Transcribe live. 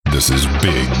This is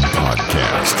Big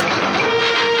Podcast.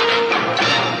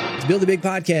 It's Build a Big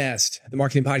Podcast, the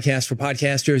marketing podcast for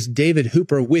podcasters. David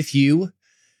Hooper with you.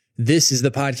 This is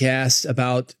the podcast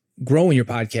about growing your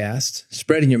podcast,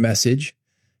 spreading your message,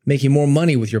 making more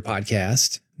money with your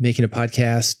podcast, making a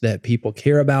podcast that people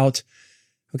care about.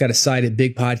 I've got a site at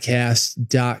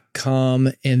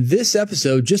bigpodcast.com. And this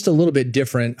episode, just a little bit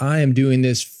different. I am doing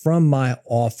this from my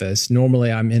office.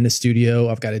 Normally I'm in the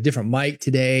studio. I've got a different mic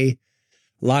today.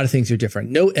 A lot of things are different.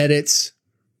 No edits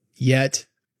yet.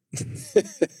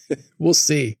 We'll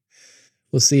see.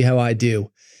 We'll see how I do.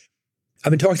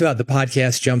 I've been talking about the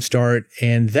podcast Jumpstart,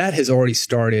 and that has already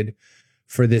started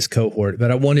for this cohort, but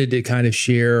I wanted to kind of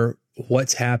share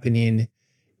what's happening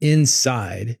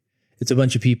inside. It's a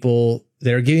bunch of people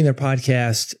that are getting their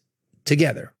podcast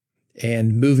together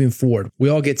and moving forward. We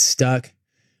all get stuck.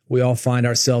 We all find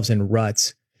ourselves in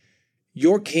ruts.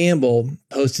 York Campbell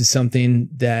posted something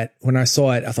that when I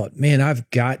saw it, I thought, man, I've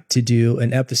got to do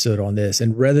an episode on this.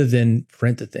 And rather than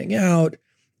print the thing out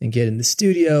and get in the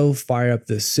studio, fire up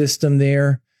the system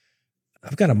there,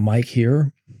 I've got a mic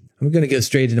here. I'm going to go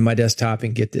straight into my desktop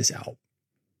and get this out.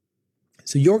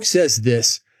 So York says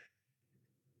this: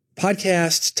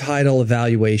 podcast title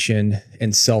evaluation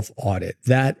and self-audit.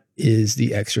 That is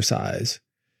the exercise.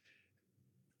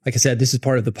 Like I said, this is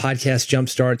part of the Podcast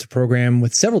Jumpstart. It's a program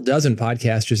with several dozen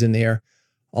podcasters in there,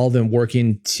 all of them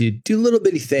working to do little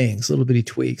bitty things, little bitty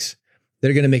tweaks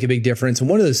that are going to make a big difference. And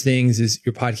one of those things is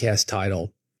your podcast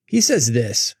title. He says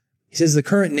this. He says, the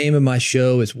current name of my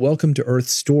show is Welcome to Earth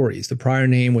Stories. The prior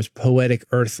name was Poetic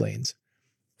Earthlings.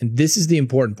 And this is the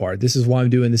important part. This is why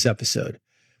I'm doing this episode.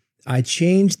 I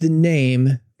changed the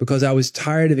name because I was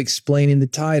tired of explaining the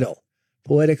title.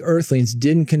 Poetic Earthlings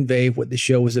didn't convey what the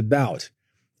show was about.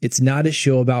 It's not a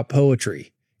show about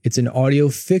poetry. It's an audio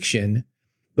fiction,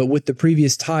 but with the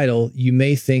previous title, you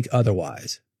may think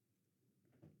otherwise.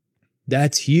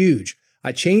 That's huge.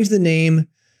 I changed the name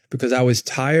because I was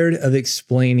tired of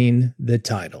explaining the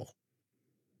title.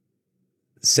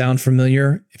 Sound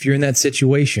familiar? If you're in that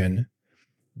situation,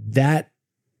 that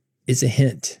is a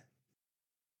hint.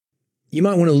 You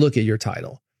might want to look at your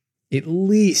title. At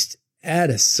least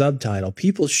add a subtitle.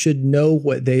 People should know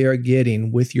what they are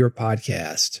getting with your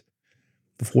podcast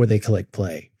before they click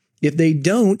play. If they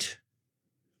don't,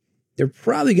 they're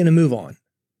probably going to move on.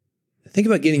 Think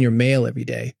about getting your mail every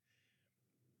day.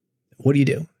 What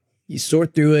do? You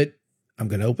sort through it. I'm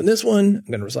going to open this one.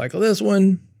 I'm going to recycle this one.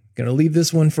 I'm going to leave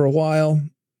this one for a while.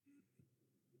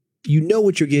 You know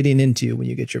what you're getting into when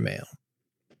you get your mail.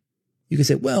 You can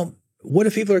say, well, what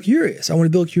if people are curious? I want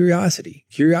to build curiosity.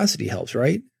 Curiosity helps,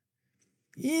 right?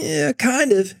 Yeah,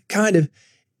 kind of.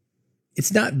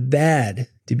 It's not bad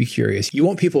to be curious. You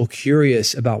want people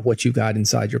curious about what you got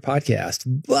inside your podcast.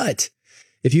 But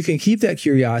if you can keep that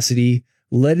curiosity,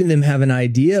 letting them have an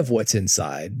idea of what's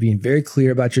inside, being very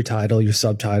clear about your title, your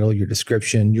subtitle, your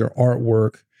description, your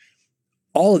artwork,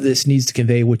 all of this needs to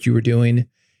convey what you were doing.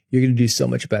 You're going to do so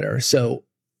much better. So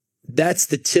that's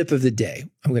the tip of the day.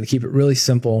 I'm going to keep it really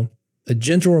simple. A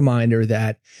gentle reminder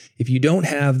that if you don't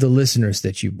have the listeners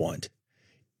that you want,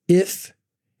 if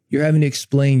you're having to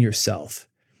explain yourself,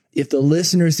 if the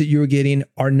listeners that you're getting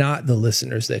are not the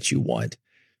listeners that you want,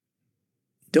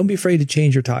 don't be afraid to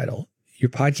change your title. Your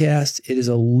podcast, it is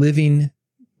a living,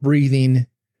 breathing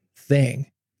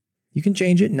thing. You can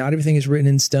change it. Not everything is written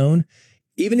in stone.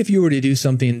 Even if you were to do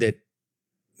something that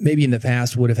maybe in the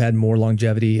past would have had more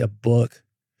longevity, a book,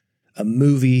 a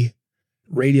movie,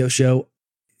 radio show,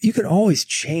 you can always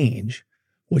change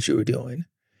what you were doing.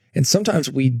 And sometimes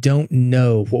we don't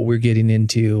know what we're getting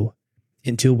into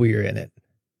until we're in it.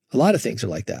 A lot of things are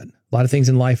like that. A lot of things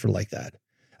in life are like that.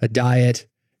 A diet,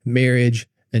 marriage,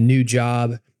 a new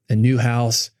job, a new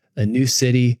house, a new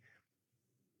city.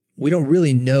 We don't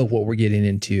really know what we're getting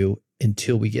into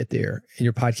until we get there. And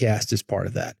your podcast is part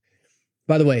of that.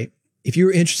 By the way, if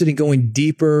you're interested in going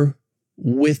deeper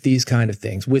with these kind of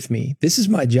things with me, this is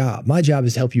my job. My job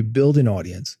is to help you build an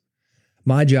audience.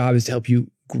 My job is to help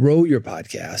you grow your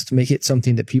podcast, make it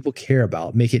something that people care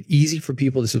about, make it easy for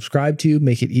people to subscribe to,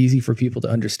 make it easy for people to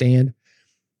understand.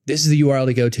 This is the URL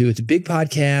to go to. It's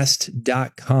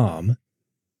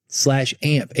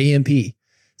bigpodcast.com/AMP. AMP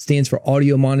stands for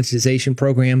Audio Monetization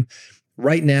Program.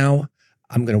 Right now,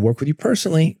 I'm going to work with you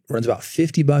personally. It runs about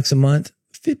 $50 a month.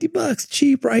 $50,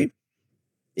 cheap, right?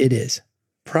 It is.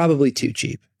 Probably too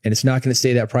cheap. And it's not going to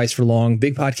stay that price for long.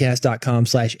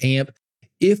 Bigpodcast.com/AMP.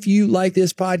 If you like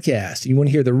this podcast, you want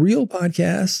to hear the real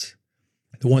podcast,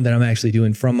 the one that I'm actually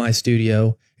doing from my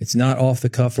studio, it's not off the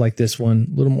cuff like this one,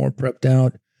 a little more prepped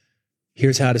out.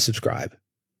 Here's how to subscribe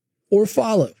or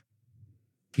follow.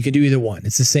 You can do either one.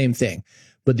 It's the same thing.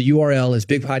 but the URL is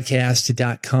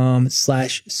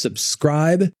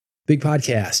bigpodcast.com/subscribe.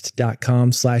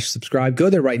 bigpodcast.com/subscribe. Go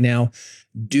there right now.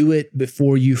 Do it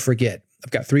before you forget.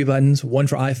 I've got 3 buttons, one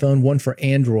for iPhone, one for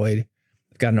Android.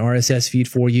 I've got an RSS feed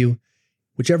for you.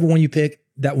 Whichever one you pick,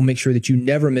 that will make sure that you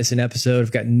never miss an episode.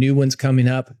 I've got new ones coming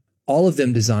up, all of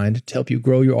them designed to help you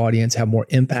grow your audience, have more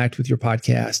impact with your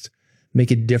podcast,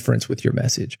 make a difference with your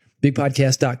message.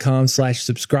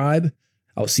 bigpodcast.com/subscribe.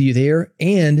 I'll see you there,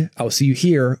 and I'll see you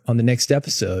here on the next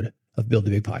episode of Build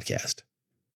the Big Podcast.